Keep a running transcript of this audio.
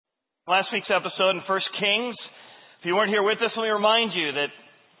Last week's episode in 1 Kings, if you weren't here with us, let me remind you that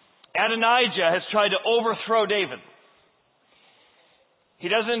Adonijah has tried to overthrow David.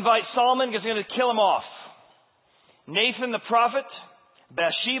 He doesn't invite Solomon because he's going to kill him off. Nathan the prophet,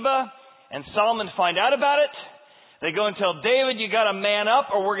 Bathsheba, and Solomon find out about it. They go and tell David, you got to man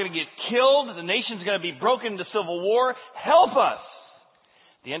up or we're going to get killed. The nation's going to be broken into civil war. Help us.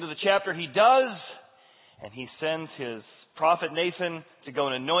 At the end of the chapter, he does. And he sends his prophet Nathan to go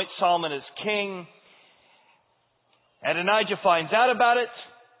and anoint Solomon as king. Adonijah finds out about it.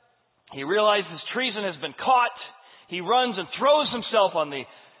 He realizes treason has been caught. He runs and throws himself on the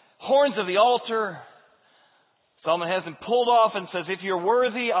horns of the altar. Solomon has him pulled off and says, if you're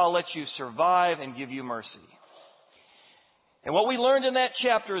worthy, I'll let you survive and give you mercy. And what we learned in that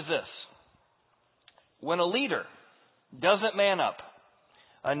chapter is this. When a leader doesn't man up,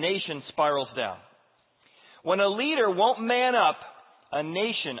 a nation spirals down. When a leader won't man up, a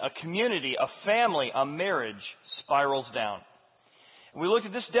nation, a community, a family, a marriage spirals down. We looked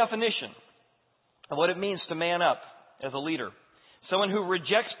at this definition of what it means to man up as a leader. Someone who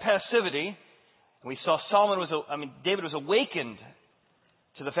rejects passivity. We saw David was awakened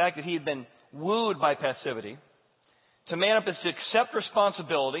to the fact that he had been wooed by passivity. To man up is to accept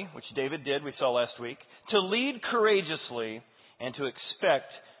responsibility, which David did, we saw last week. To lead courageously and to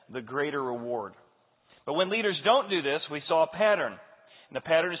expect the greater reward. But when leaders don't do this, we saw a pattern. And the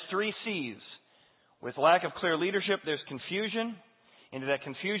pattern is 3 C's. With lack of clear leadership, there's confusion. Into that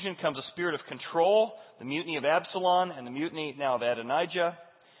confusion comes a spirit of control, the mutiny of Absalom and the mutiny now of Adonijah,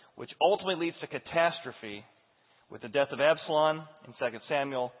 which ultimately leads to catastrophe with the death of Absalom in 2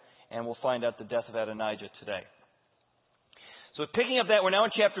 Samuel, and we'll find out the death of Adonijah today. So picking up that, we're now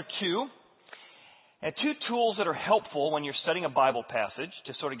in chapter 2. And 2 tools that are helpful when you're studying a Bible passage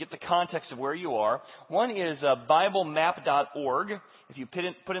to sort of get the context of where you are. One is BibleMap.org. If you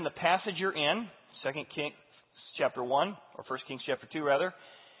put in the passage you're in, 2 Kings chapter 1, or 1 Kings chapter 2 rather,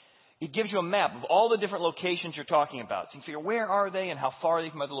 it gives you a map of all the different locations you're talking about. So you can figure where are they and how far are they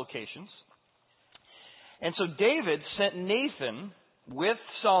from other locations. And so David sent Nathan with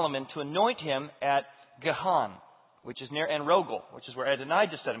Solomon to anoint him at Gahan, which is near Enrogel, which is where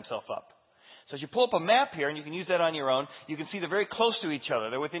Adonijah set himself up. So as you pull up a map here, and you can use that on your own, you can see they're very close to each other.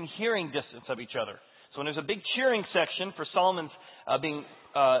 They're within hearing distance of each other. So when there's a big cheering section for Solomon's being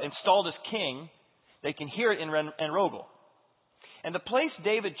installed as king, they can hear it in Enrogel. And the place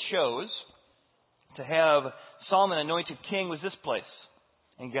David chose to have Solomon anointed king was this place,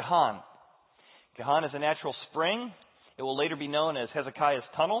 in Gahan. Gahan is a natural spring. It will later be known as Hezekiah's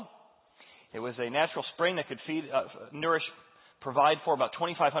Tunnel. It was a natural spring that could provide for about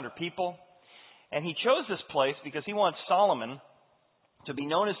 2,500 people. And he chose this place because he wants Solomon to be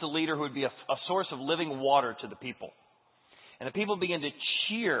known as the leader who would be a source of living water to the people. And the people begin to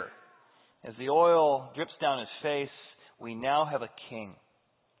cheer as the oil drips down his face. We now have a king.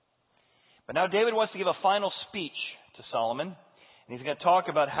 But now David wants to give a final speech to Solomon. And he's going to talk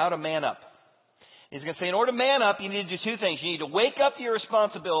about how to man up. He's going to say, in order to man up, you need to do 2 things. You need to wake up to your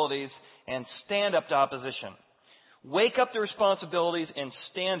responsibilities and stand up to opposition. Wake up to responsibilities and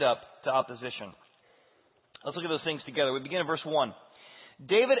stand up to opposition. Let's look at those things together. We begin in verse 1.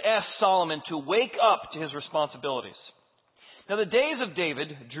 David asked Solomon to wake up to his responsibilities. Now the days of David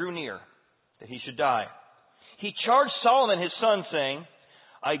drew near that he should die. He charged Solomon his son, saying,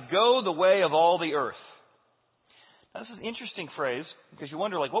 I go the way of all the earth. Now this is an interesting phrase because you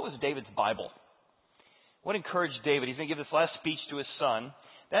wonder, what was David's Bible? What encouraged David? He's going to give this last speech to his son.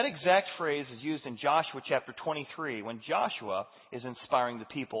 That exact phrase is used in Joshua chapter 23 when Joshua is inspiring the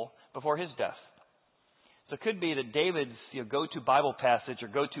people before his death. So it could be that David's go-to Bible passage or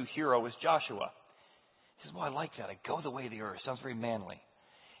go-to hero was Joshua. He says, I like that. I go the way of the earth. Sounds very manly.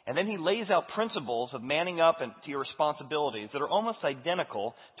 And then he lays out principles of manning up and to your responsibilities that are almost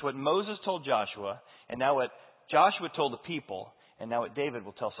identical to what Moses told Joshua, and now what Joshua told the people, and now what David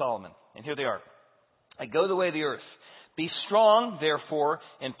will tell Solomon. And here they are. I go the way of the earth. Be strong, therefore,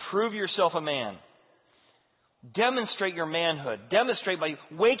 and prove yourself a man. Demonstrate your manhood. Demonstrate by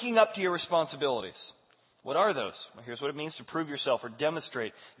waking up to your responsibilities. What are those? Well, here's what it means to prove yourself or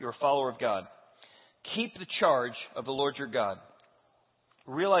demonstrate you're a follower of God. Keep the charge of the Lord your God.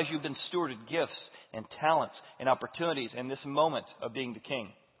 Realize you've been stewarded gifts and talents and opportunities in this moment of being the king.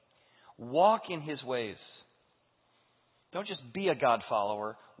 Walk in his ways. Don't just be a God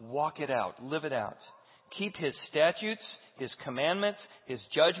follower. Walk it out. Live it out. Keep his statutes, his commandments, his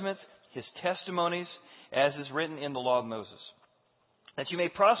judgments, his testimonies, as is written in the law of Moses. That you may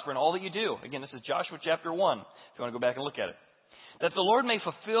prosper in all that you do. Again, this is Joshua chapter 1, if you want to go back and look at it. That the Lord may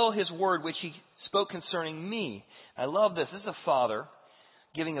fulfill his word which he spoke concerning me. I love this. This is a father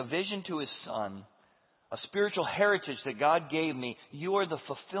giving a vision to his son, a spiritual heritage that God gave me. You are the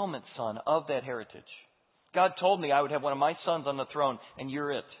fulfillment, son, of that heritage. God told me I would have one of my sons on the throne, and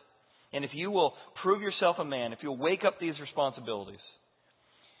you're it. And if you will prove yourself a man, if you'll wake up these responsibilities,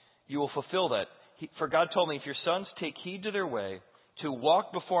 you will fulfill that. For God told me, if your sons take heed to their way, to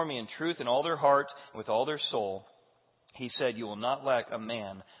walk before me in truth in all their heart and with all their soul, he said, you will not lack a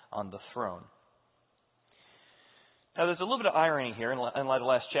man on the throne. Now, there's a little bit of irony here in light of the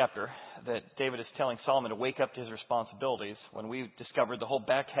last chapter that David is telling Solomon to wake up to his responsibilities. When we discovered the whole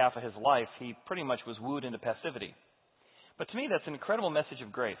back half of his life, he pretty much was wooed into passivity. But to me, that's an incredible message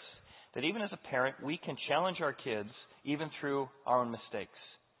of grace, that even as a parent, we can challenge our kids even through our own mistakes.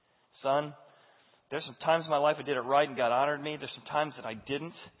 Son, there's some times in my life I did it right and God honored me. There's some times that I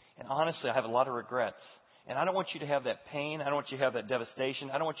didn't. And honestly, I have a lot of regrets. And I don't want you to have that pain. I don't want you to have that devastation.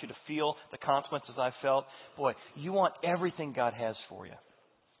 I don't want you to feel the consequences I felt. Boy, you want everything God has for you.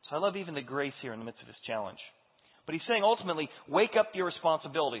 So I love even the grace here in the midst of this challenge. But he's saying ultimately, wake up to your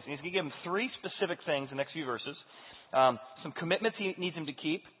responsibilities. And he's going to give him three specific things in the next few verses. Some commitments he needs him to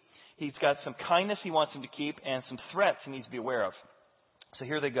keep. He's got some kindness he wants him to keep. And some threats he needs to be aware of. So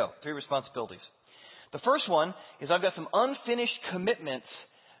here they go. Three responsibilities. The first one is I've got some unfinished commitments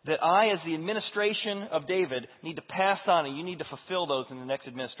that I, as the administration of David, need to pass on, and you need to fulfill those in the next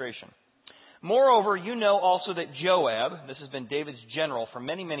administration. Moreover, you know also that Joab, this has been David's general for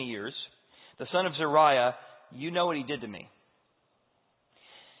many, many years, the son of Zeruiah, you know what he did to me.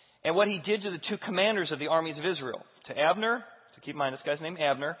 And what he did to the two commanders of the armies of Israel, to Abner, so keep in mind this guy's name,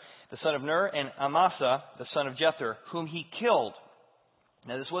 Abner, the son of Ner, and Amasa, the son of Jether, whom he killed.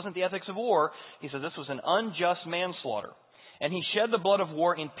 Now, this wasn't the ethics of war. He said this was an unjust manslaughter. And he shed the blood of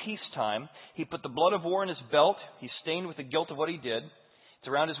war in peacetime. He put the blood of war in his belt. He's stained with the guilt of what he did. It's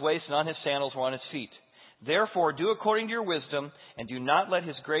around his waist and on his sandals or on his feet. Therefore, do according to your wisdom, and do not let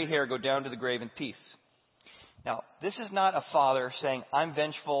his gray hair go down to the grave in peace. Now, this is not a father saying, I'm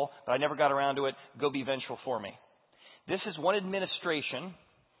vengeful, but I never got around to it. Go be vengeful for me. This is one administration,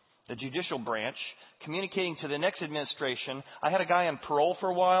 the judicial branch, communicating to the next administration, I had a guy on parole for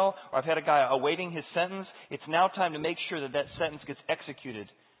a while, or I've had a guy awaiting his sentence. It's now time to make sure that that sentence gets executed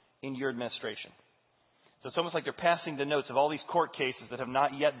in your administration. So it's almost like they're passing the notes of all these court cases that have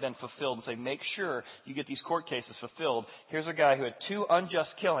not yet been fulfilled and say, make sure you get these court cases fulfilled. Here's a guy who had 2 unjust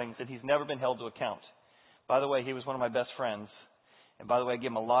killings and he's never been held to account. By the way, he was one of my best friends. And by the way, I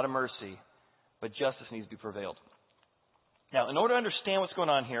give him a lot of mercy, but justice needs to be prevailed. Now, in order to understand what's going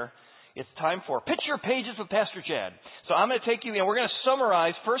on here, it's time for Picture Pages with Pastor Chad. So I'm going to take you in. We're going to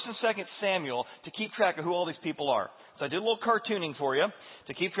summarize 1st and 2nd Samuel to keep track of who all these people are. So I did a little cartooning for you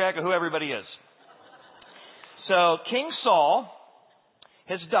to keep track of who everybody is. So King Saul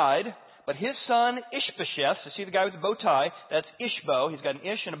has died, but his son Ishbosheth, you see the guy with the bow tie, that's Ishbo. He's got an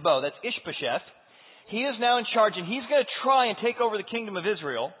ish and a bow. That's Ishbosheth. He is now in charge, and he's going to try and take over the kingdom of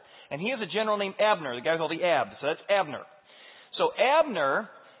Israel. And he has a general named Abner, the guy with all the abs. So that's Abner. So Abner,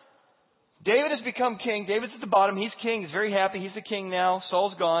 David has become king. David's at the bottom. He's king. He's very happy. He's the king now.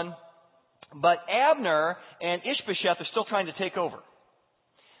 Saul's gone. But Abner and Ishbosheth are still trying to take over.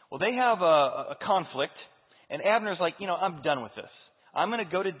 Well, they have a conflict. And Abner's like, I'm done with this. I'm going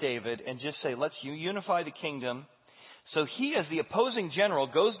to go to David and just say, let's unify the kingdom. So he, as the opposing general,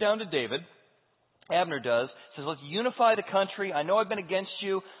 goes down to David. Abner does. Says, let's unify the country. I know I've been against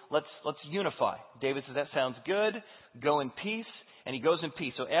you. Let's unify. David says, that sounds good. Go in peace. And he goes in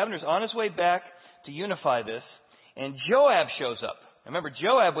peace. So Abner's on his way back to unify this. And Joab shows up. Remember,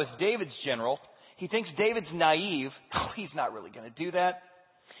 Joab was David's general. He thinks David's naive. Oh, he's not really going to do that.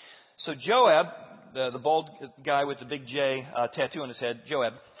 So Joab, the bald guy with the big J tattoo on his head,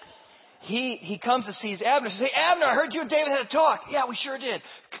 Joab, he comes and sees Abner and says, hey, Abner, I heard you and David had a talk. Yeah, we sure did.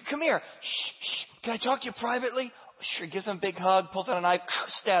 Come here. Shh. Can I talk to you privately? Sure. Gives him a big hug, pulls out a knife,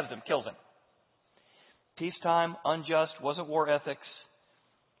 stabs him, kills him. Peacetime, unjust, wasn't war ethics,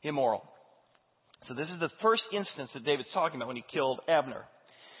 immoral. So this is the first instance that David's talking about when he killed Abner.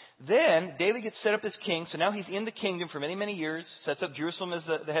 Then David gets set up as king, so now he's in the kingdom for many, many years, sets up Jerusalem as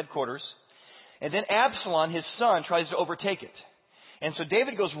the headquarters. And then Absalom, his son, tries to overtake it. And so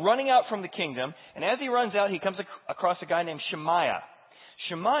David goes running out from the kingdom, and as he runs out, he comes across a guy named Shemaiah.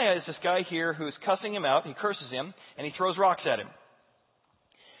 Shemaiah is this guy here who is cussing him out. He curses him, and he throws rocks at him.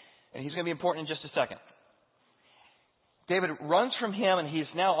 And he's going to be important in just a second. David runs from him, and he's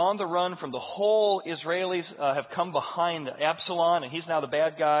now on the run from the whole Israelis have come behind Absalom, and he's now the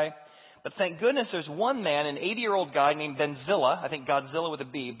bad guy. But thank goodness there's one man, an 80-year-old guy named Benzilla, I think Godzilla with a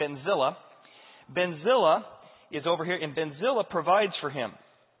B, Benzilla. Benzilla is over here, and Benzilla provides for him.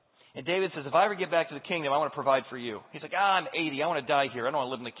 And David says, if I ever get back to the kingdom, I want to provide for you. He's like, I'm 80. I want to die here. I don't want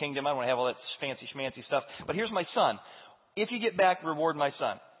to live in the kingdom. I don't want to have all that fancy schmancy stuff. But here's my son. If you get back, reward my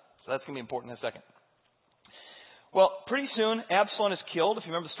son. So that's going to be important in a second. Well, pretty soon, Absalom is killed. If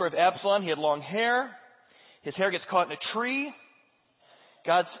you remember the story of Absalom, he had long hair. His hair gets caught in a tree.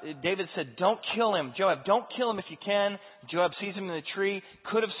 David said, don't kill him. Joab, don't kill him if you can. Joab sees him in the tree.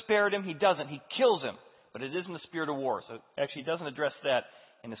 Could have spared him. He doesn't. He kills him. But it isn't the spirit of war. So actually, he doesn't address that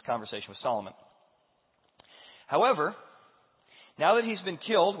in this conversation with Solomon. However, now that he's been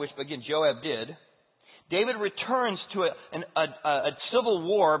killed, which again Joab did, David returns to a civil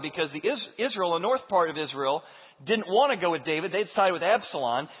war because Israel, the north part of Israel, didn't want to go with David. They'd sided with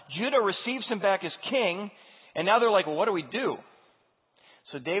Absalom. Judah receives him back as king, and now they're like, well, what do we do?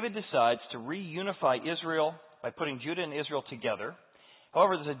 So David decides to reunify Israel by putting Judah and Israel together.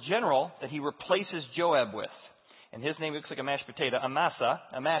 However, there's a general that he replaces Joab with. And his name looks like a mashed potato,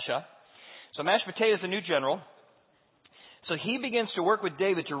 Amasha. So mashed potato is the new general. So he begins to work with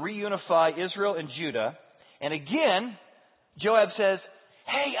David to reunify Israel and Judah. And again, Joab says,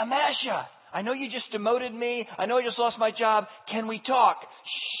 hey, Amasha, I know you just demoted me. I know I just lost my job. Can we talk?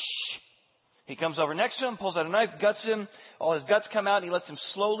 Shh. He comes over next to him, pulls out a knife, guts him. All his guts come out, and he lets him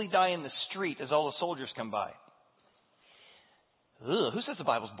slowly die in the street as all the soldiers come by. Ugh, who says the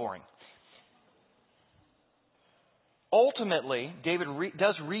Bible's boring? Ultimately, David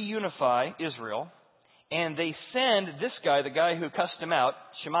does reunify Israel, and they send this guy, the guy who cussed him out,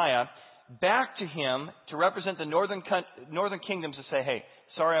 Shemaiah, back to him to represent the northern kingdoms to say, hey,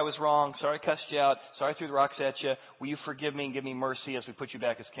 sorry I was wrong, sorry I cussed you out, sorry I threw the rocks at you, will you forgive me and give me mercy as we put you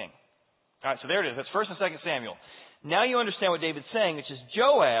back as king? All right, so there it is. That's 1 and 2 Samuel. Now you understand what David's saying, which is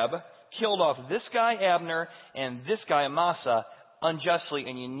Joab killed off this guy Abner and this guy Amasa unjustly,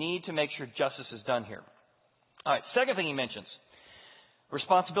 and you need to make sure justice is done here. All right, second thing he mentions,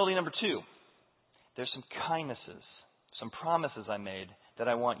 responsibility number 2. There's some kindnesses, some promises I made that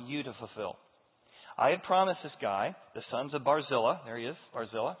I want you to fulfill. I had promised this guy, the sons of Barzillai, there he is,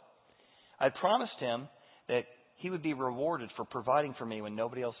 Barzillai. I had promised him that he would be rewarded for providing for me when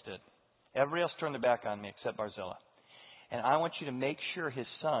nobody else did. Everybody else turned their back on me except Barzillai. And I want you to make sure his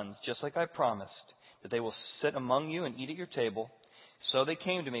sons, just like I promised, that they will sit among you and eat at your table. So they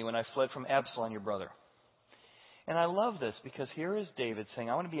came to me when I fled from Absalom, your brother. And I love this because here is David saying,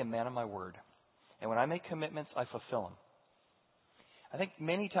 I want to be a man of my word. And when I make commitments, I fulfill them. I think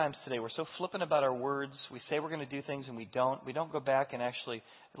many times today we're so flippant about our words. We say we're going to do things and we don't. We don't go back and actually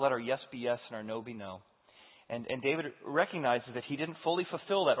let our yes be yes and our no be no. And David recognizes that he didn't fully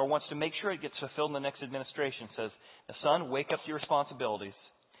fulfill that or wants to make sure it gets fulfilled in the next administration. Says, son, wake up to your responsibilities.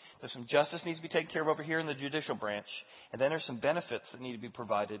 There's some justice needs to be taken care of over here in the judicial branch. And then there's some benefits that need to be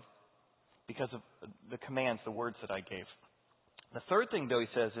provided because of the commands, the words that I gave. The third thing, though, he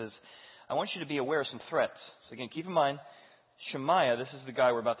says is, I want you to be aware of some threats. So again, keep in mind, Shemaiah, this is the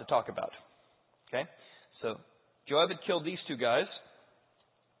guy we're about to talk about. Okay? So Joab had killed these two guys.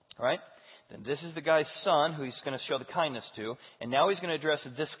 All right? Then this is the guy's son who he's going to show the kindness to. And now he's going to address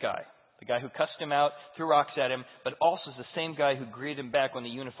this guy, the guy who cussed him out, threw rocks at him, but also is the same guy who greeted him back when they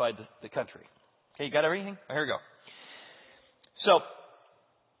unified the country. Okay, you got everything? Here we go. So,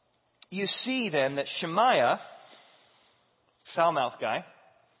 you see then that Shemaiah, foul-mouthed guy,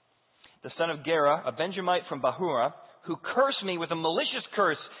 the son of Gera, a Benjamite from Bahura, who cursed me with a malicious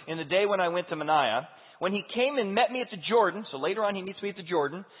curse in the day when I went to Manasseh, when he came and met me at the Jordan, so later on he meets me at the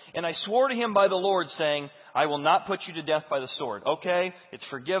Jordan, and I swore to him by the Lord, saying, I will not put you to death by the sword. Okay, it's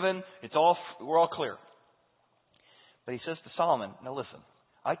forgiven, we're all clear. But he says to Solomon, now listen,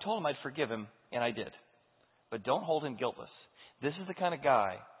 I told him I'd forgive him, and I did. But don't hold him guiltless. This is the kind of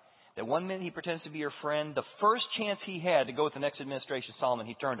guy that one minute he pretends to be your friend. The first chance he had to go with the next administration, Solomon,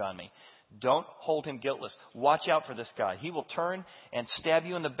 he turned on me. Don't hold him guiltless. Watch out for this guy. He will turn and stab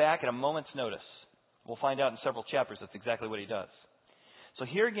you in the back at a moment's notice. We'll find out in several chapters that's exactly what he does. So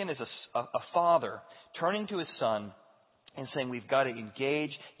here again is a father turning to his son and saying, we've got to engage,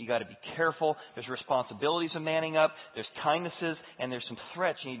 you've got to be careful, there's responsibilities of manning up, there's kindnesses, and there's some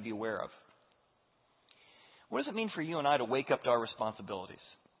threats you need to be aware of. What does it mean for you and I to wake up to our responsibilities?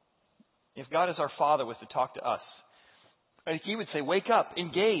 If God as our Father was to talk to us, he would say, wake up,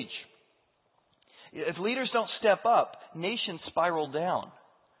 engage. If leaders don't step up, nations spiral down.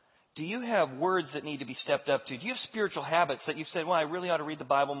 Do you have words that need to be stepped up to? Do you have spiritual habits that you've said, well, I really ought to read the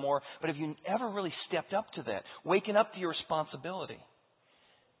Bible more, but have you ever really stepped up to that? Waking up to your responsibility.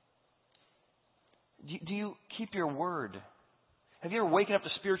 Do you keep your word? Have you ever waken up to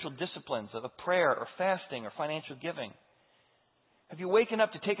spiritual disciplines of prayer or fasting or financial giving? Have you waken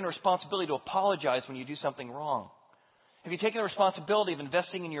up to taking a responsibility to apologize when you do something wrong? Have you taken the responsibility of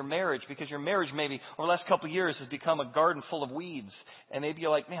investing in your marriage because your marriage maybe over the last couple of years has become a garden full of weeds? And maybe you're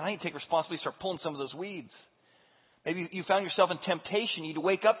like, man, I need to take responsibility and start pulling some of those weeds. Maybe you found yourself in temptation. You need to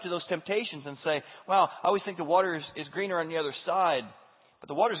wake up to those temptations and say, wow, I always think the water is greener on the other side. But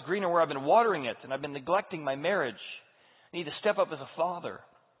the water's greener where I've been watering it, and I've been neglecting my marriage. I need to step up as a father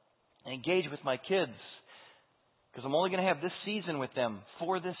and engage with my kids, because I'm only going to have this season with them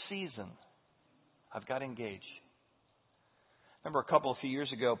for this season. I've got to engage. I remember a few years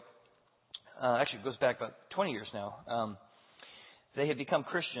ago, actually it goes back about 20 years now, they had become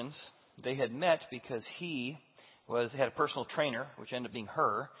Christians. They had met because he had a personal trainer, which ended up being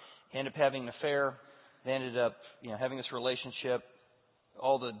her. He ended up having an affair. They ended up having this relationship,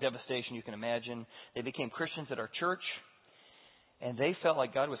 all the devastation you can imagine. They became Christians at our church, and they felt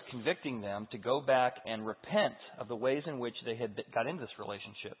like God was convicting them to go back and repent of the ways in which they had got into this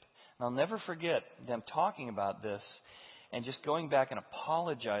relationship. And I'll never forget them talking about this and just going back and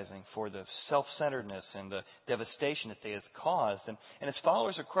apologizing for the self-centeredness and the devastation that they had caused. And as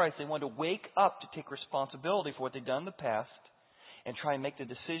followers of Christ, they wanted to wake up to take responsibility for what they'd done in the past and try and make the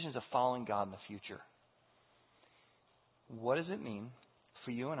decisions of following God in the future. What does it mean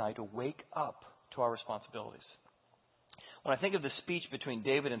for you and I to wake up to our responsibilities? When I think of the speech between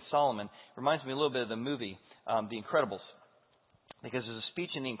David and Solomon, it reminds me a little bit of the movie, The Incredibles. Because there's a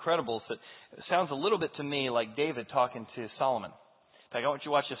speech in The Incredibles that sounds a little bit to me like David talking to Solomon. In fact, I want you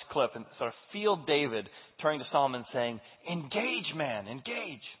to watch this clip and sort of feel David turning to Solomon saying, engage, man,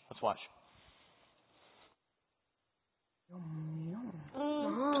 engage. Let's watch.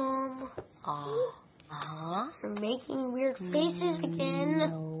 Mom. You're making weird faces again.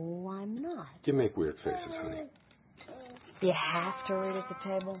 No, I'm not. You make weird faces, honey. Do you have to read at the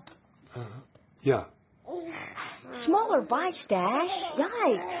table? Yeah. Smaller bites, Dash.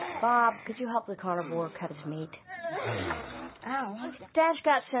 Yikes. Bob, could you help the carnivore cut his meat? Ow. Dash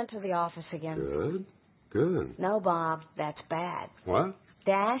got sent to the office again. Good. No, Bob, that's bad. What?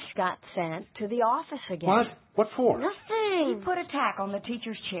 Dash got sent to the office again. What? What for? Nothing. He put a tack on the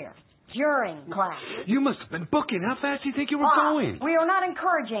teacher's chair during class. You must have been booking. How fast do you think you were going? We are not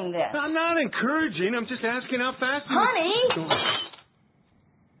encouraging this. I'm not encouraging. I'm just asking how fast you Honey!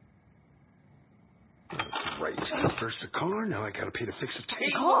 Right. First the car, now I gotta pay to fix the The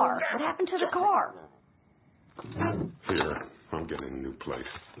tape. car? What happened to the car? Here, I'm getting a new place.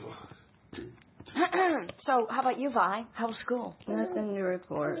 So, how about you, Vi? How was school? Nothing to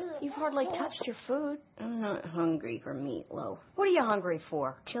report. You've hardly touched your food. I'm not hungry for meatloaf. What are you hungry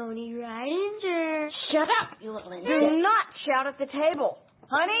for? Tony Ridinger. Shut up, you little idiot. Do not shout at the table.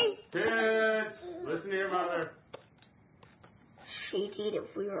 Honey? Kids, listen to your mother. She'd eat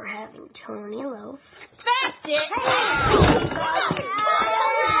if we were having Tony loaf. That's it! We're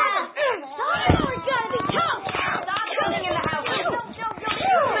gonna be toast! Stop coming in the house! You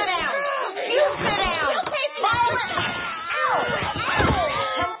sit down! You sit down!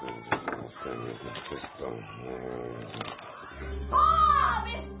 Bob,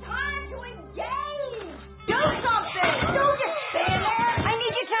 it's time to engage! Do something! Don't just stand there! I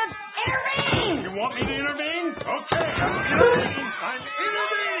need you to intervene! You want me to intervene? Okay, I'm intervening. I'm intervening!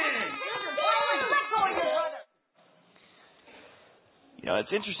 It's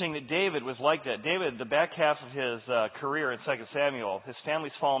interesting that David was like that. David, the back half of his career in 2 Samuel, his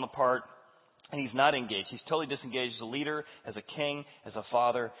family's fallen apart, and he's not engaged. He's totally disengaged as a leader, as a king, as a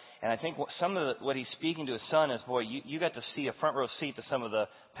father. And I think what he's speaking to his son is, boy, you got to see a front row seat to some of the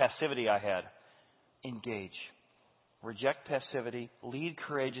passivity I had. Engage. Reject passivity. Lead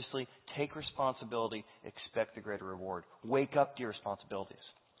courageously. Take responsibility. Expect the greater reward. Wake up to your responsibilities.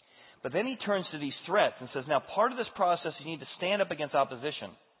 But then he turns to these threats and says, now part of this process, you need to stand up against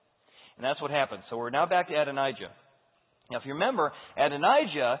opposition. And that's what happened. So we're now back to Adonijah. Now, if you remember,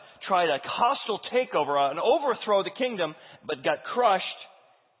 Adonijah tried a hostile takeover, an overthrow of the kingdom, but got crushed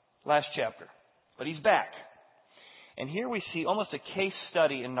last chapter. But he's back. And here we see almost a case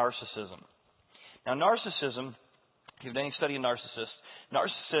study in narcissism. Now, narcissism, if you've done any study in narcissists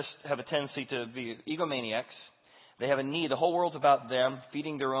have a tendency to be egomaniacs. They have a need. The whole world's about them,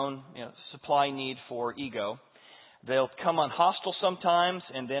 feeding their own supply need for ego. They'll come on hostile sometimes,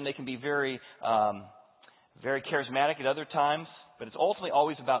 and then they can be very charismatic at other times. But it's ultimately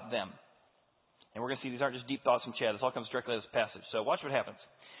always about them. And we're going to see these aren't just deep thoughts from Chad. This all comes directly out of this passage. So watch what happens.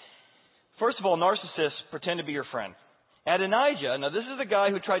 First of all, narcissists pretend to be your friend. Adonijah, now this is the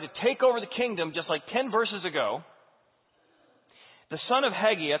guy who tried to take over the kingdom just like 10 verses ago. The son of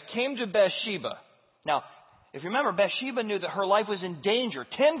Hagiath came to Bathsheba. Now, if you remember, Bathsheba knew that her life was in danger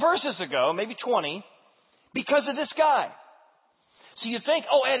 10 verses ago, maybe 20, because of this guy. So you think,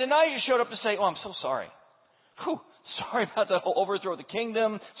 Adonijah showed up to say, I'm so sorry. Sorry about the whole overthrow of the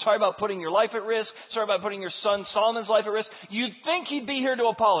kingdom. Sorry about putting your life at risk. Sorry about putting your son Solomon's life at risk. You'd think he'd be here to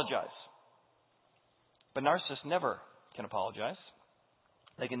apologize. But narcissists never can apologize.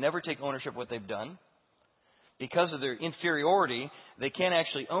 They can never take ownership of what they've done. Because of their inferiority, they can't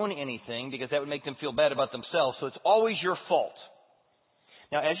actually own anything because that would make them feel bad about themselves. So it's always your fault.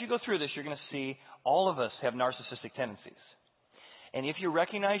 Now, as you go through this, you're going to see all of us have narcissistic tendencies. And if you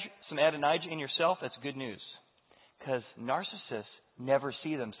recognize some Adonijah in yourself, that's good news. Because narcissists never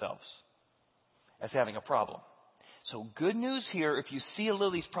see themselves as having a problem. So good news here, if you see a little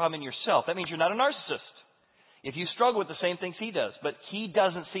of these problems in yourself, that means you're not a narcissist. If you struggle with the same things he does, but he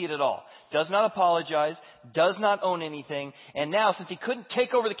doesn't see it at all, does not apologize, does not own anything, and now, since he couldn't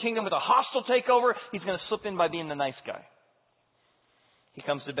take over the kingdom with a hostile takeover, he's going to slip in by being the nice guy. He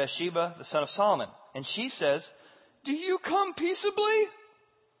comes to Bathsheba, the son of Solomon, and she says, "Do you come peaceably?"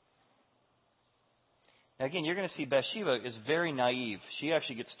 Now again, you're going to see Bathsheba is very naive. She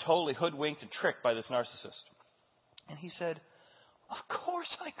actually gets totally hoodwinked and tricked by this narcissist. And he said, "Of course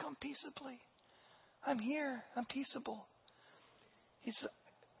I come peaceably. I'm here. I'm peaceable." He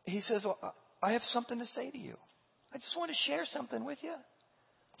says, "Well, I have something to say to you. I just want to share something with you.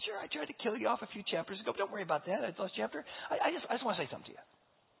 Sure, I tried to kill you off a few chapters ago, but don't worry about that. That's last chapter. I just want to say something to you."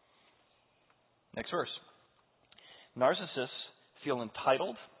 Next verse. Narcissists feel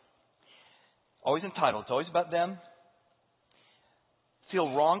entitled. Always entitled. It's always about them.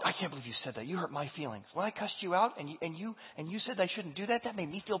 Feel wronged. "I can't believe you said that. You hurt my feelings. When I cussed you out and you said I shouldn't do that, that made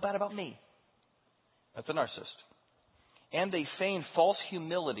me feel bad about me." That's a narcissist. And they feign false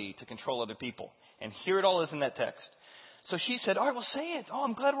humility to control other people. And here it all is in that text. So she said, "All right, well, say it. Oh,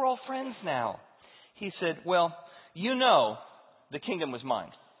 I'm glad we're all friends now." He said, "Well, you know the kingdom was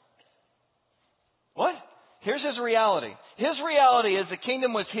mine." What? Here's his reality. His reality is the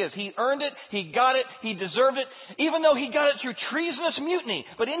kingdom was his. He earned it. He got it. He deserved it, even though he got it through treasonous mutiny.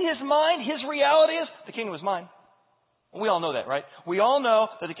 But in his mind, his reality is the kingdom was mine. We all know that, right? We all know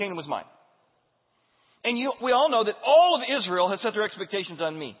that the kingdom was mine. And we all know that all of Israel has set their expectations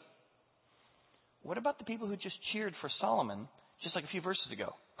on me. What about the people who just cheered for Solomon just like a few verses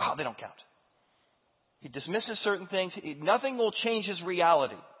ago? Oh, they don't count. He dismisses certain things. Nothing will change his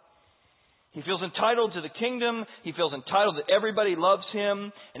reality. He feels entitled to the kingdom. He feels entitled that everybody loves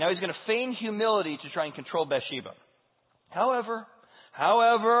him. And now he's going to feign humility to try and control Bathsheba. However,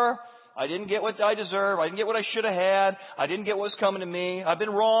 I didn't get what I deserve. I didn't get what I should have had. I didn't get what was coming to me. I've been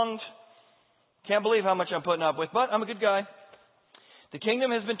wronged. Can't believe how much I'm putting up with, but I'm a good guy. The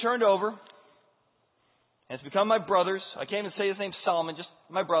kingdom has been turned over. And it's become my brother's. I can't even say his name's Solomon, just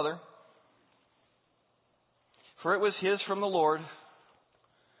my brother. For it was his from the Lord.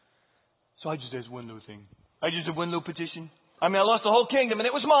 So I just asked one little thing. I just did one little petition. I lost the whole kingdom and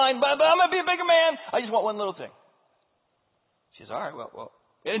it was mine, but I'm going to be a bigger man. I just want one little thing. She says, "All right, well,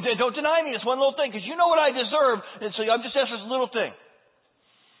 and don't deny me this one little thing, because you know what I deserve. And so I'm just asking for this little thing."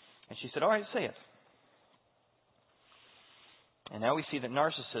 And she said, "All right, say it." And now we see that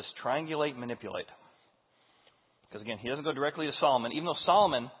narcissists triangulate and manipulate. Because again, he doesn't go directly to Solomon, even though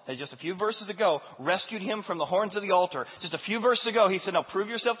Solomon had just a few verses ago rescued him from the horns of the altar. Just a few verses ago, he said, "Now prove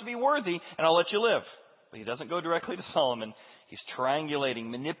yourself to be worthy and I'll let you live." But he doesn't go directly to Solomon. He's triangulating,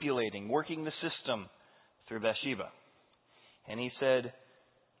 manipulating, working the system through Bathsheba. And he said,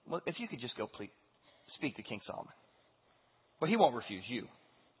 "Well, if you could just go speak to King Solomon. Well, he won't refuse you.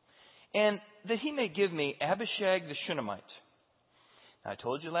 And that he may give me Abishag the Shunammite." Now, I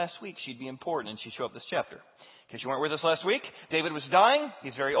told you last week she'd be important, and she showed up this chapter. In case you weren't with us last week, David was dying.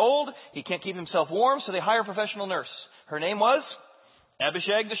 He's very old. He can't keep himself warm, so they hire a professional nurse. Her name was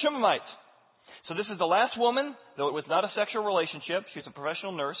Abishag the Shunammite. So this is the last woman, though it was not a sexual relationship. She was a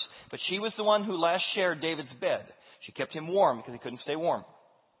professional nurse, but she was the one who last shared David's bed. She kept him warm because he couldn't stay warm.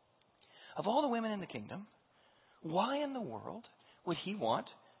 Of all the women in the kingdom, why in the world would he want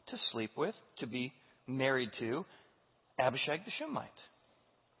to sleep with, to be married to, Abishag the Shunammite?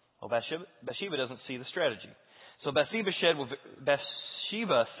 Well, Bathsheba doesn't see the strategy. So Bathsheba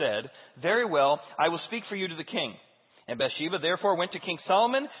said, "Very well, I will speak for you to the king." And Bathsheba therefore went to King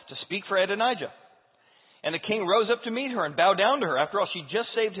Solomon to speak for Adonijah. And the king rose up to meet her and bowed down to her. After all, she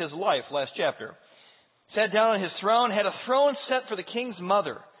just saved his life last chapter. Sat down on his throne, had a throne set for the king's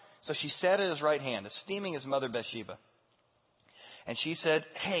mother. So she sat at his right hand, esteeming his mother Bathsheba. And she said,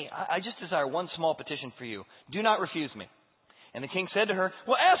 "Hey, I just desire one small petition for you. Do not refuse me." And the king said to her,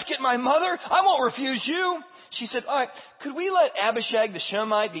 "Well, ask it, my mother. I won't refuse you." She said, "All right, could we let Abishag the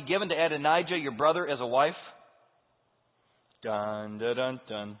Shunammite be given to Adonijah, your brother, as a wife?" Dun, dun, dun,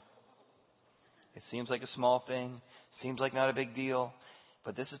 dun. It seems like a small thing. Seems like not a big deal.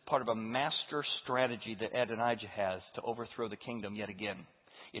 But this is part of a master strategy that Adonijah has to overthrow the kingdom yet again.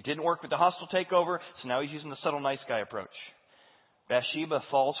 It didn't work with the hostile takeover, so now he's using the subtle nice guy approach. Bathsheba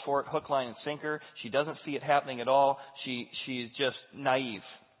falls for it, hook, line, and sinker. She doesn't see it happening at all. She's just naive.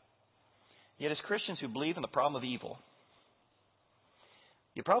 Yet as Christians who believe in the problem of evil,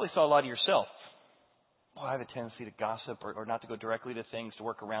 you probably saw a lot of yourself. Well, I have a tendency to gossip or not to go directly to things, to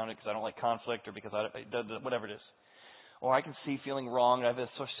work around it because I don't like conflict or because whatever it is. Or I can see feeling wrong and I have this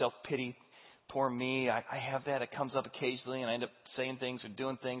sort of self-pity. Poor me. I have that. It comes up occasionally and I end up saying things or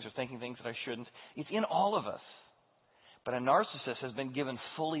doing things or thinking things that I shouldn't. It's in all of us. But a narcissist has been given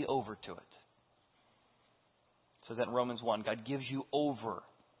fully over to it. So that in Romans 1, God gives you over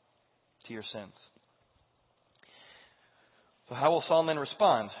to your sins. So how will Solomon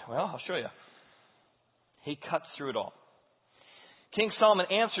respond? Well, I'll show you. He cuts through it all. King Solomon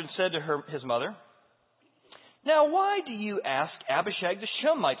answered and said to his mother, "Now why do you ask Abishag the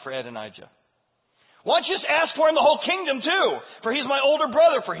Shunammite for Adonijah? Why don't you just ask for him the whole kingdom too? For he's my older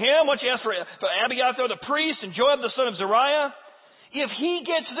brother. For him, why don't you ask for Abiathar the priest and Joab the son of Zeruiah? If he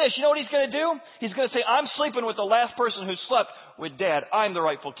gets this, you know what he's going to do? He's going to say, I'm sleeping with the last person who slept with Dad. I'm the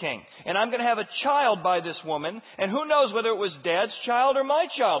rightful king. And I'm going to have a child by this woman. And who knows whether it was Dad's child or my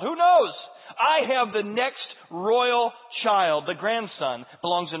child? Who knows? I have the next royal child, the grandson,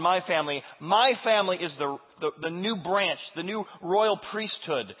 belongs in my family. My family is the new branch, the new royal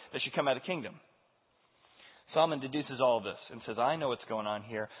priesthood that should come out of the kingdom." Solomon deduces all of this and says, I know what's going on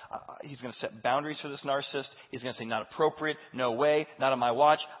here. He's going to set boundaries for this narcissist. He's going to say, not appropriate, no way, not on my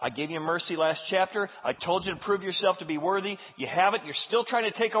watch. I gave you mercy last chapter. I told you to prove yourself to be worthy. You haven't. You're still trying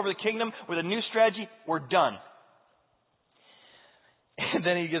to take over the kingdom with a new strategy. We're done. And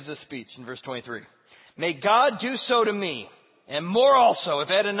then he gives this speech in verse 23. May God do so to me, and more also, if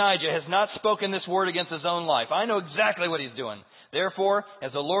Adonijah has not spoken this word against his own life. I know exactly what he's doing. Therefore,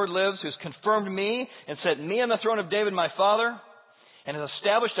 as the Lord lives, who's confirmed me and set me on the throne of David my father, and has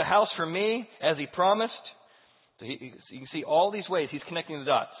established a house for me, as he promised. So you can see all these ways he's connecting the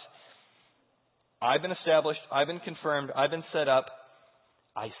dots. I've been established, I've been confirmed, I've been set up.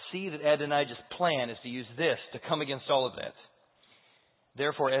 I see that Adonijah's plan is to use this to come against all of that.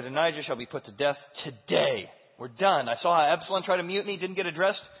 Therefore, Adonijah shall be put to death today. We're done. I saw how Absalom tried to mutiny, didn't get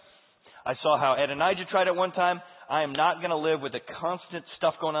addressed. I saw how Adonijah tried at one time. I am not going to live with the constant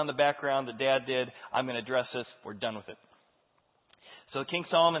stuff going on in the background that Dad did. I'm going to address this. We're done with it. So King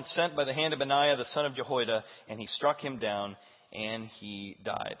Solomon sent by the hand of Benaiah, the son of Jehoiada, and he struck him down, and he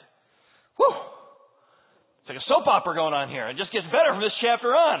died. Whew! It's like a soap opera going on here. It just gets better from this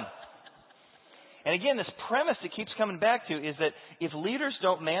chapter on. And again, this premise that keeps coming back to is that if leaders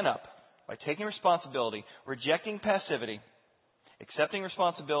don't man up by taking responsibility, rejecting passivity, accepting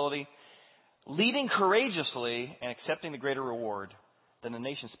responsibility, leading courageously, and accepting the greater reward, then the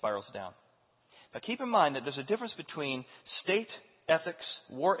nation spirals down. Now keep in mind that there's a difference between state ethics,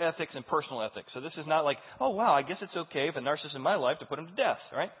 war ethics, and personal ethics. So this is not like, oh wow, I guess it's okay if a narcissist in my life to put him to death,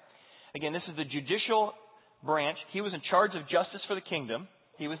 right? Again, this is the judicial branch. He was in charge of justice for the kingdom.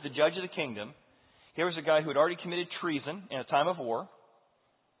 He was the judge of the kingdom. Here was a guy who had already committed treason in a time of war,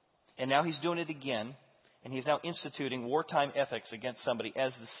 and now he's doing it again, and he's now instituting wartime ethics against somebody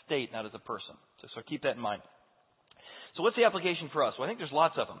as the state, not as a person. So keep that in mind. So what's the application for us? Well, I think there's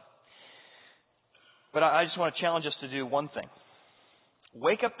lots of them. But I just want to challenge us to do one thing.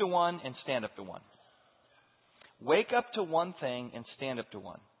 Wake up to one and stand up to one. Wake up to one thing and stand up to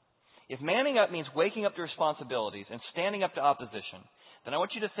one. If manning up means waking up to responsibilities and standing up to opposition, then I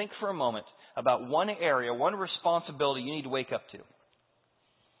want you to think for a moment about one area, one responsibility you need to wake up to.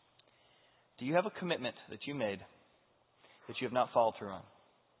 Do you have a commitment that you made that you have not followed through on?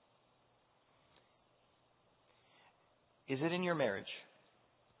 Is it in your marriage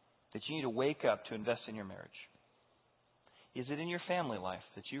that you need to wake up to invest in your marriage? Is it in your family life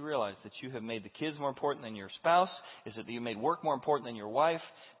that you realize that you have made the kids more important than your spouse? Is it that you made work more important than your wife?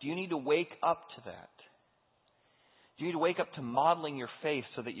 Do you need to wake up to that? Do you need to wake up to modeling your faith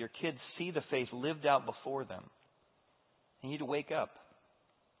so that your kids see the faith lived out before them? You need to wake up.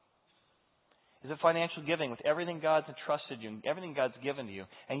 Is it financial giving with everything God's entrusted you, everything God's given to you,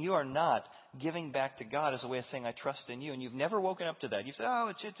 and you are not giving back to God as a way of saying, I trust in you, and you've never woken up to that? You say, oh,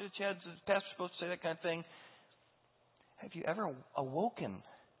 it's the pastor's supposed to say that kind of thing. Have you ever awakened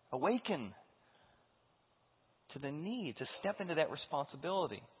to the need to step into that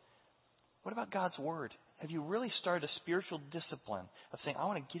responsibility? What about God's Word? Have you really started a spiritual discipline of saying, I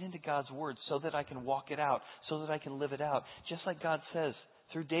want to get into God's Word so that I can walk it out, so that I can live it out? Just like God says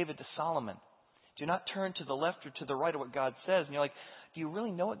through David to Solomon. Do not turn to the left or to the right of what God says. And you're like, do you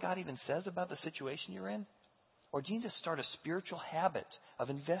really know what God even says about the situation you're in? Or do you need to start a spiritual habit of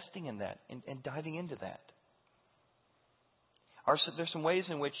investing in that and diving into that? There's some ways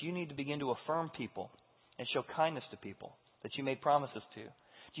in which you need to begin to affirm people and show kindness to people that you made promises to.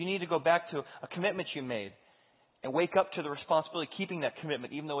 Do you need to go back to a commitment you made and wake up to the responsibility of keeping that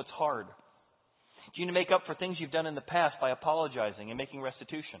commitment even though it's hard? Do you need to make up for things you've done in the past by apologizing and making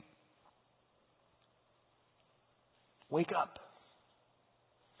restitution? Wake up.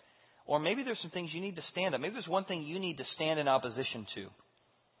 Or maybe there's some things you need to stand up. Maybe there's one thing you need to stand in opposition to.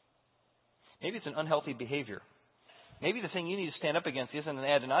 Maybe it's an unhealthy behavior. Maybe the thing you need to stand up against isn't an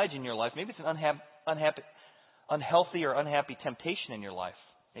Adonijah in your life. Maybe it's an unhealthy or unhappy temptation in your life.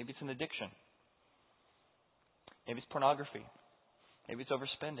 Maybe it's an addiction. Maybe it's pornography. Maybe it's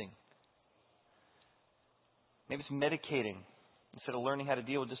overspending. Maybe it's medicating instead of learning how to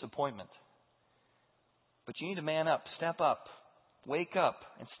deal with disappointment. But you need to man up, step up, wake up,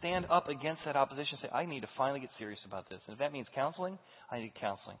 and stand up against that opposition and say, I need to finally get serious about this. And if that means counseling, I need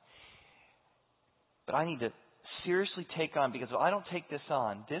counseling. But I need to seriously take on, because if I don't take this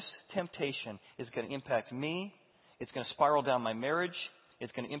on, this temptation is going to impact me. It's going to spiral down my marriage.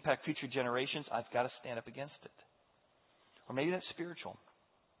 It's going to impact future generations. I've got to stand up against it. Or maybe that's spiritual.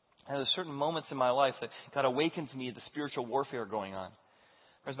 And there's certain moments in my life that God awakens me to the spiritual warfare going on.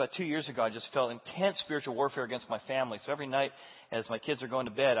 It was about 2 years ago, I just felt intense spiritual warfare against my family. So every night as my kids are going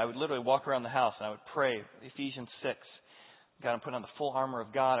to bed, I would literally walk around the house and I would pray Ephesians 6. God, I'm putting on the full armor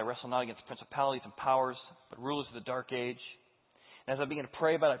of God. I wrestle not against principalities and powers, but rulers of the dark age. And as I began to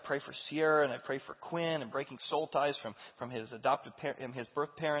pray about it, I pray for Sierra and I pray for Quinn and breaking soul ties from his adopted his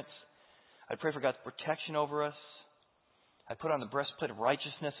birth parents. I pray for God's protection over us. I put on the breastplate of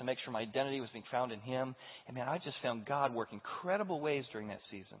righteousness and make sure my identity was being found in Him. And man, I just found God work incredible ways during that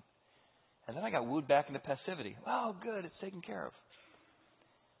season. And then I got wooed back into passivity. Oh, good, it's taken care of.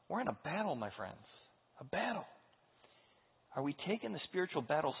 We're in a battle, my friends. A battle. Are we taking the spiritual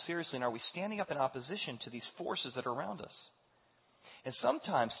battle seriously, and are we standing up in opposition to these forces that are around us? And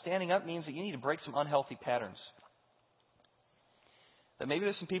sometimes standing up means that you need to break some unhealthy patterns. That maybe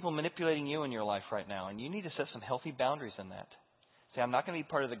there's some people manipulating you in your life right now, and you need to set some healthy boundaries in that. Say, I'm not going to be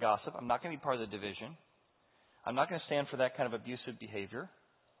part of the gossip. I'm not going to be part of the division. I'm not going to stand for that kind of abusive behavior.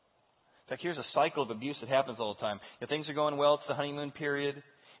 In fact, here's a cycle of abuse that happens all the time. If things are going well, it's the honeymoon period.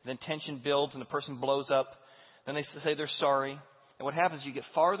 Then tension builds and the person blows up. Then they say they're sorry. And what happens is you get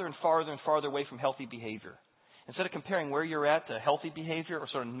farther and farther and farther away from healthy behavior. Instead of comparing where you're at to healthy behavior or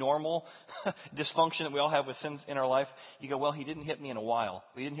sort of normal dysfunction that we all have with sins in our life, you go, well, he didn't hit me in a while.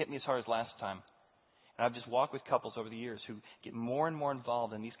 He didn't hit me as hard as last time. And I've just walked with couples over the years who get more and more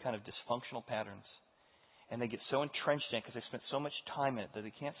involved in these kind of dysfunctional patterns. And they get so entrenched in it because they spent so much time in it that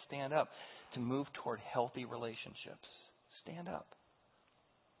they can't stand up to move toward healthy relationships. Stand up.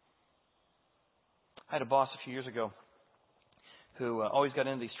 I had a boss a few years ago who always got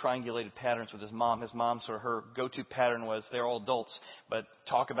into these triangulated patterns with his mom. His mom, sort of her go-to pattern was, they're all adults, but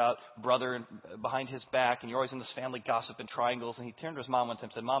talk about brother behind his back, and you're always in this family gossip and triangles. And he turned to his mom one time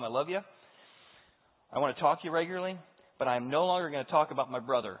and said, Mom, I love you. I want to talk to you regularly, but I'm no longer going to talk about my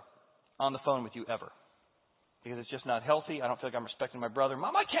brother on the phone with you ever. Because it's just not healthy. I don't feel like I'm respecting my brother.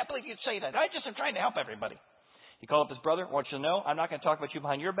 Mom, I can't believe you'd say that. I just am trying to help everybody. He called up his brother. I want you to know, I'm not going to talk about you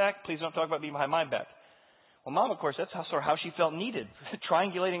behind your back. Please don't talk about me behind my back. Well, Mom, of course, that's how she felt needed,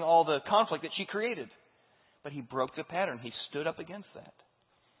 triangulating all the conflict that she created. But he broke the pattern. He stood up against that.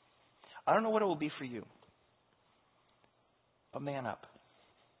 I don't know what it will be for you, but man up.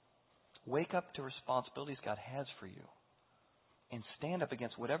 Wake up to responsibilities God has for you and stand up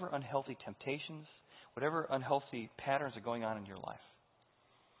against whatever unhealthy temptations, whatever unhealthy patterns are going on in your life.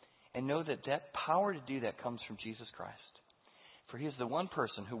 And know that that power to do that comes from Jesus Christ. For He is the one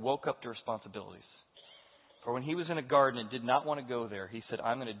person who woke up to responsibilities. For when He was in a garden and did not want to go there, He said,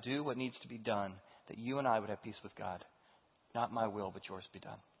 I'm going to do what needs to be done, that you and I would have peace with God. Not my will, but yours be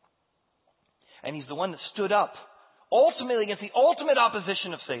done. And He's the one that stood up ultimately against the ultimate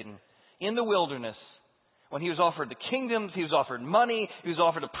opposition of Satan in the wilderness. When he was offered the kingdoms, he was offered money, he was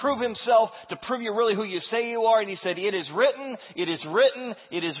offered to prove himself, to prove you're really who you say you are. And he said, it is written, it is written,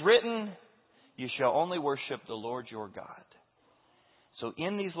 it is written, you shall only worship the Lord your God. So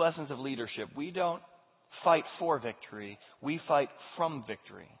in these lessons of leadership, we don't fight for victory, we fight from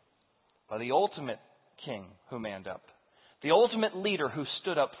victory. By the ultimate King who manned up, the ultimate leader who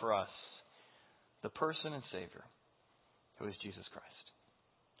stood up for us, the person and Savior who is Jesus Christ.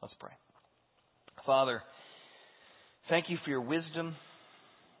 Let's pray. Father, thank you for your wisdom.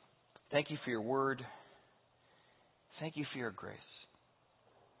 Thank you for your word. Thank you for your grace.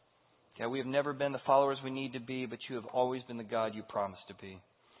 God, we have never been the followers we need to be, but you have always been the God you promised to be.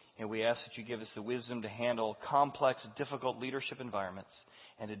 And we ask that you give us the wisdom to handle complex, difficult leadership environments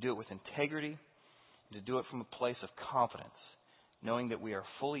and to do it with integrity and to do it from a place of confidence, knowing that we are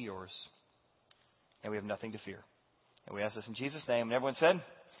fully yours and we have nothing to fear. And we ask this in Jesus' name. And everyone said,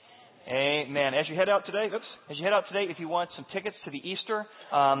 amen. As you head out today, if you want some tickets to the Easter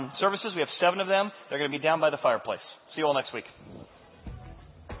services, we have 7 of them. They're going to be down by the fireplace. See you all next week.